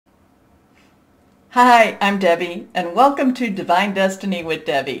Hi, I'm Debbie, and welcome to Divine Destiny with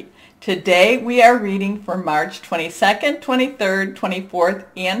Debbie. Today we are reading for March 22nd, 23rd, 24th,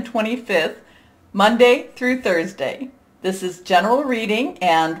 and 25th, Monday through Thursday. This is general reading,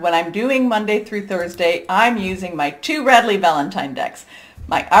 and when I'm doing Monday through Thursday, I'm using my two Radley Valentine decks.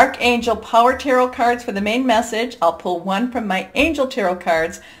 My Archangel Power Tarot cards for the main message. I'll pull one from my Angel Tarot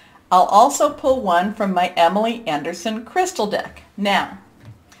cards. I'll also pull one from my Emily Anderson Crystal deck. Now,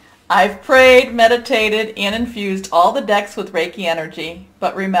 I've prayed, meditated, and infused all the decks with Reiki energy,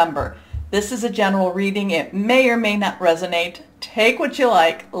 but remember, this is a general reading. It may or may not resonate. Take what you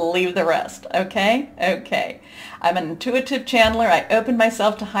like, leave the rest, okay? Okay. I'm an intuitive channeler. I open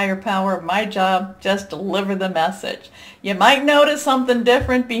myself to higher power. My job, just deliver the message. You might notice something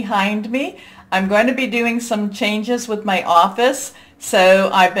different behind me. I'm going to be doing some changes with my office.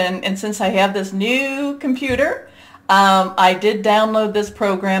 And since I have this new computer, I did download this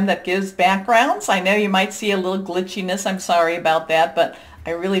program that gives backgrounds. I know you might see a little glitchiness. I'm sorry about that, but I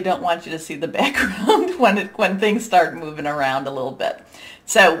really don't want you to see the background when things start moving around a little bit.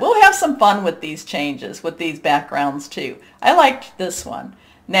 So we'll have some fun with these changes, with these backgrounds too. I liked this one.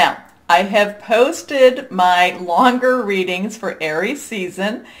 Now, I have posted my longer readings for Aries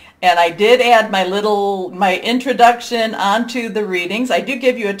season, and I did add my introduction onto the readings. I do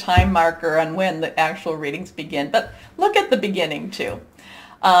give you a time marker on when the actual readings begin, but look at the beginning too.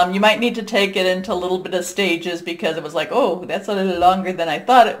 You might need to take it into a little bit of stages because it was like, oh, that's a little longer than I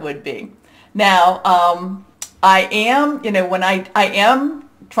thought it would be. Now, I am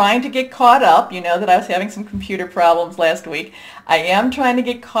trying to get caught up. You know that I was having some computer problems last week. I am trying to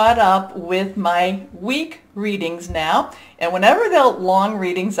get caught up with my week readings now. And whenever the long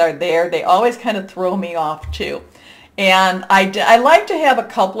readings are there, they always kind of throw me off too. And I like to have a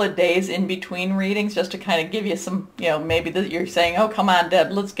couple of days in between readings just to kind of give you some, maybe you're saying, oh, come on,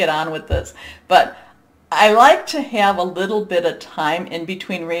 Deb, let's get on with this. But I like to have a little bit of time in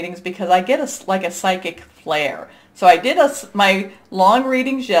between readings because I get like a psychic flare. So I did my long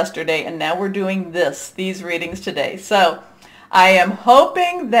readings yesterday, and now we're doing these readings today. So I am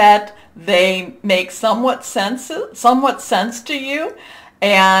hoping that they make somewhat sense to you,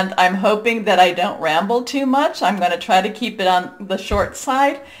 and I'm hoping that I don't ramble too much. I'm going to try to keep it on the short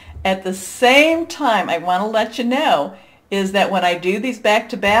side. At the same time, I want to let you know is that when I do these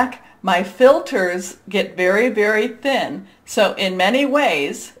back-to-back, my filters get very, very thin. So in many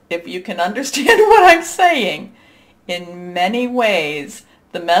ways, if you can understand what I'm saying, in many ways,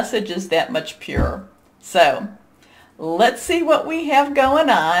 the message is that much purer. So let's see what we have going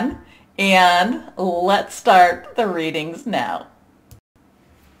on, and let's start the readings now.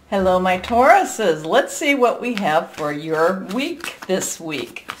 Hello, my Tauruses. Let's see what we have for your week this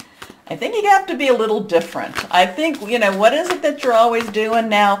week. I think you have to be a little different. I think, what is it that you're always doing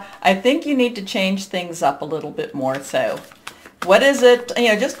now? I think you need to change things up a little bit more. So what is it?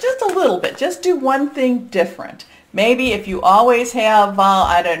 Just a little bit. Just do one thing different. Maybe if you always have,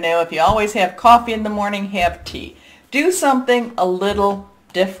 I don't know, if you always have coffee in the morning, have tea. Do something a little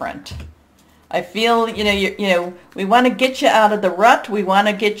different. I feel, we want to get you out of the rut. We want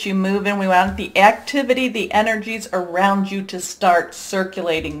to get you moving. We want the activity, the energies around you to start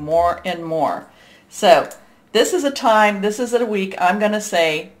circulating more and more. So this is a week I'm going to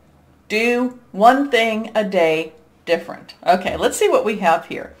say, do one thing a day different. Okay, let's see what we have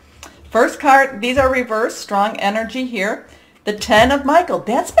here. First card, these are reversed, strong energy here. The 10 of Michael,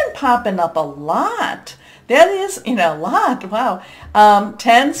 that's been popping up a lot. That is, a lot. Wow.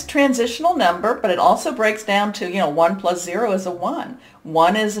 10's transitional number, but it also breaks down to, 1 plus 0 is a 1.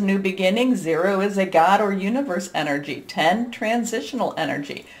 1 is a new beginning. 0 is a God or universe energy. 10, transitional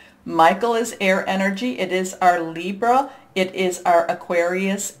energy. Michael is air energy. It is our Libra. It is our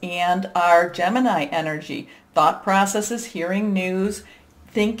Aquarius and our Gemini energy. Thought processes, hearing news,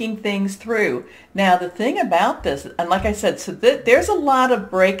 thinking things through. Now, the thing about this, and like I said, so there's a lot of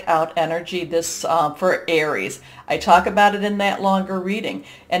breakout energy for Aries. I talk about it in that longer reading.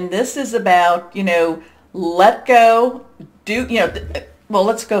 And this is about, let go, well,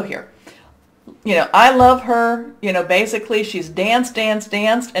 let's go here. I love her. Basically she's danced,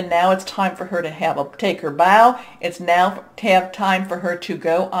 and now it's time for her to take her bow. It's now time for her to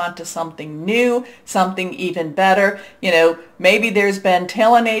go on to something new, something even better. Maybe there's been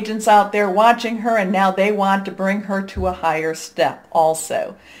talent agents out there watching her, and now they want to bring her to a higher step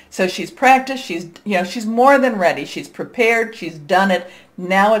also. So she's practiced, she's more than ready. She's prepared, she's done it.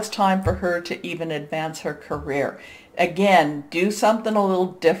 Now it's time for her to even advance her career. Again, do something a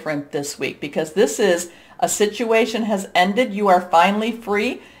little different this week because this is a situation has ended. You are finally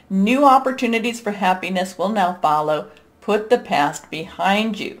free. New opportunities for happiness will now follow. Put the past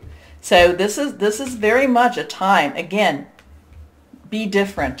behind you. So this is very much a time, again, be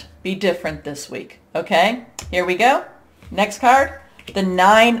different. Be different this week. Okay? Here we go. Next card. The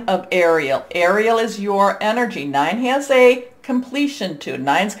 9 of Ariel. Ariel is your energy. 9 has a completion to it.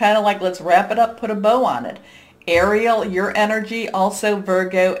 9's kind of like, let's wrap it up, put a bow on it. Ariel, your energy, also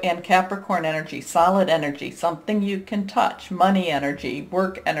Virgo and Capricorn energy, solid energy, something you can touch, money energy,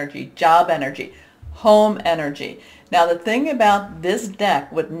 work energy, job energy, home energy. Now the thing about this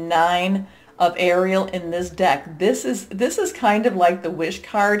deck with 9 of Ariel in this deck, this is kind of like the wish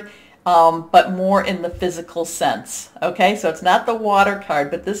card, but more in the physical sense. Okay, so it's not the water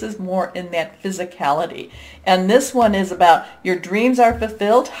card, but this is more in that physicality. And this one is about your dreams are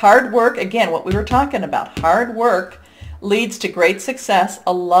fulfilled, hard work, again, what we were talking about, hard work leads to great success,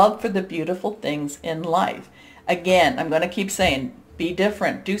 a love for the beautiful things in life. Again, I'm going to keep saying, be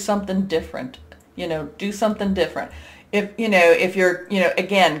different, do something different, do something different. If you're,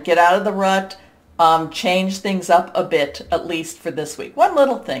 again, get out of the rut, change things up a bit, at least for this week. One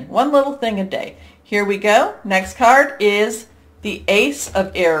little thing a day. Here we go. Next card is the Ace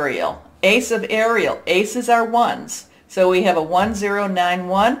of Ariel. Ace of Ariel. Aces are ones. So we have a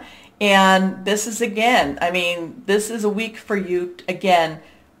 1091. And this is, again, I mean, this is a week for you, again,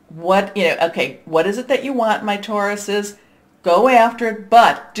 what is it that you want, my Tauruses? Go after it,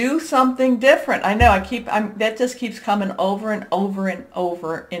 but do something different. I know that just keeps coming over and over and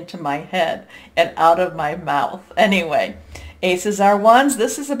over into my head and out of my mouth. Anyway, aces are ones.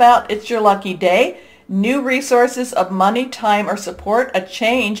 This is about, it's your lucky day, new resources of money, time, or support, a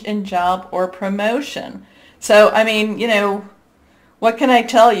change in job or promotion. So, I mean, what can I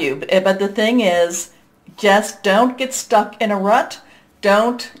tell you? But the thing is, just don't get stuck in a rut.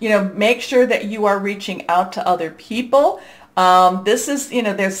 Don't, make sure that you are reaching out to other people. This is,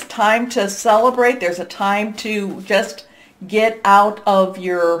 there's time to celebrate. There's a time to just get out of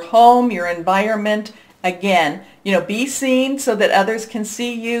your home, your environment. Again, be seen so that others can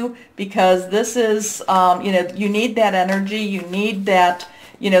see you, because this is, you need that energy. You need that,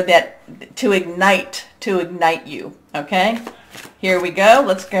 that to ignite you. Okay. Here we go.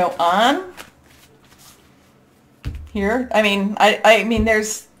 Let's go on. Here, I mean,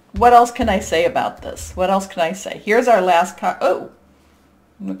 there's, what else can I say about this? What else can I say? Here's our last card. Oh,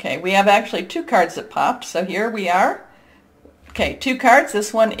 okay. We have actually 2 cards that popped. So here we are. Okay, 2 cards.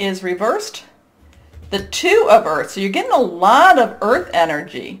 This one is reversed. The 2 of Earth. So you're getting a lot of Earth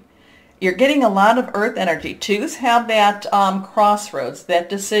energy. You're getting a lot of Earth energy. 2s have that crossroads, that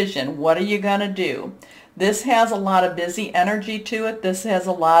decision. What are you going to do? This has a lot of busy energy to it. This has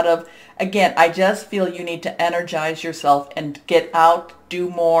a lot of, again, I just feel you need to energize yourself and get out, do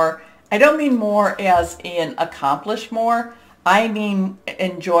more. I don't mean more as in accomplish more. I mean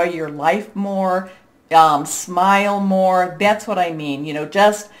enjoy your life more, smile more. That's what I mean.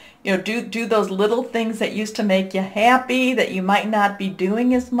 Just, do those little things that used to make you happy that you might not be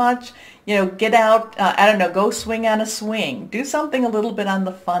doing as much. Get out, I don't know, go swing on a swing. Do something a little bit on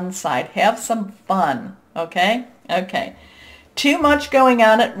the fun side. Have some fun. Okay? Okay. Too much going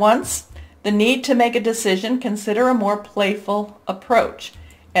on at once. The need to make a decision. Consider a more playful approach.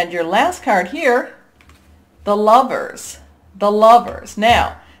 And your last card here, the Lovers. The Lovers.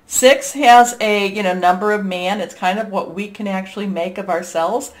 Now, 6 has a, number of man. It's kind of what we can actually make of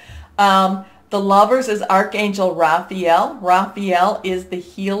ourselves. The Lovers is Archangel Raphael. Raphael is the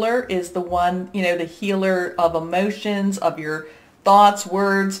healer, is the one, the healer of emotions, of your thoughts,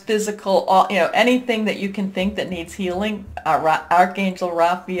 words, physical, anything that you can think that needs healing. Archangel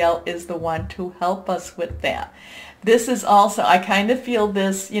Raphael is the one to help us with that. This is also, I kind of feel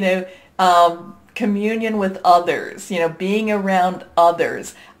this, communion with others, being around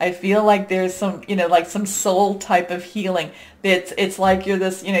others. I feel like there's some, like some soul type of healing. It's like you're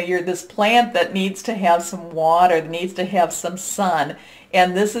this, you're this plant that needs to have some water, that needs to have some sun.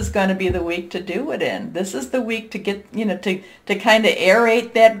 And this is going to be the week to do it in. This is the week to get, to kind of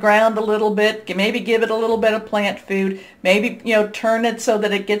aerate that ground a little bit, maybe give it a little bit of plant food, maybe, turn it so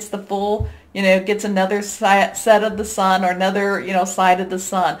that it gets the full, gets another set of the sun, or another, side of the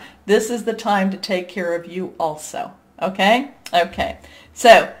sun. This is the time to take care of you also. Okay? Okay.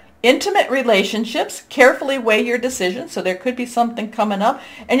 So, intimate relationships, carefully weigh your decisions. So there could be something coming up,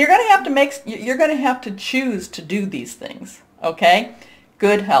 and you're going to have to choose to do these things. Okay?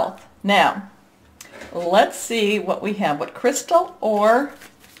 Good health. Now, let's see what we have. What crystal or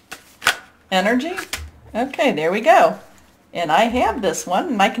energy? Okay, there we go. And I have this one,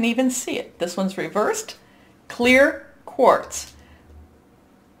 and I can even see it. This one's reversed. Clear quartz.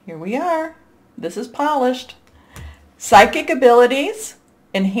 Here we are. This is polished. Psychic abilities,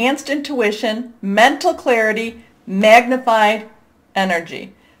 enhanced intuition, mental clarity, magnified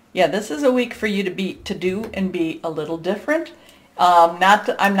energy. Yeah, this is a week for you to do and be a little different. I'm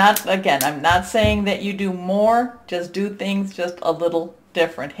not saying that you do more, just do things just a little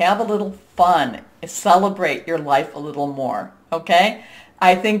different. Have a little fun. Celebrate your life a little more, okay?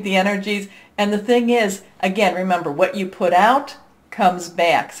 I think the energies, and the thing is, again, remember, what you put out comes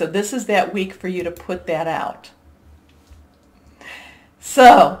back. So this is that week for you to put that out.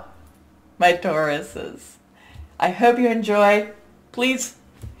 So, my Tauruses, I hope you enjoy. Please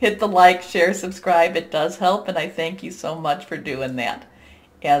hit the like, share, subscribe. It does help, and I thank you so much for doing that.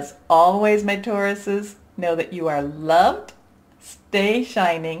 As always, my Tauruses, know that you are loved. Stay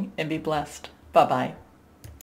shining and be blessed. Bye-bye.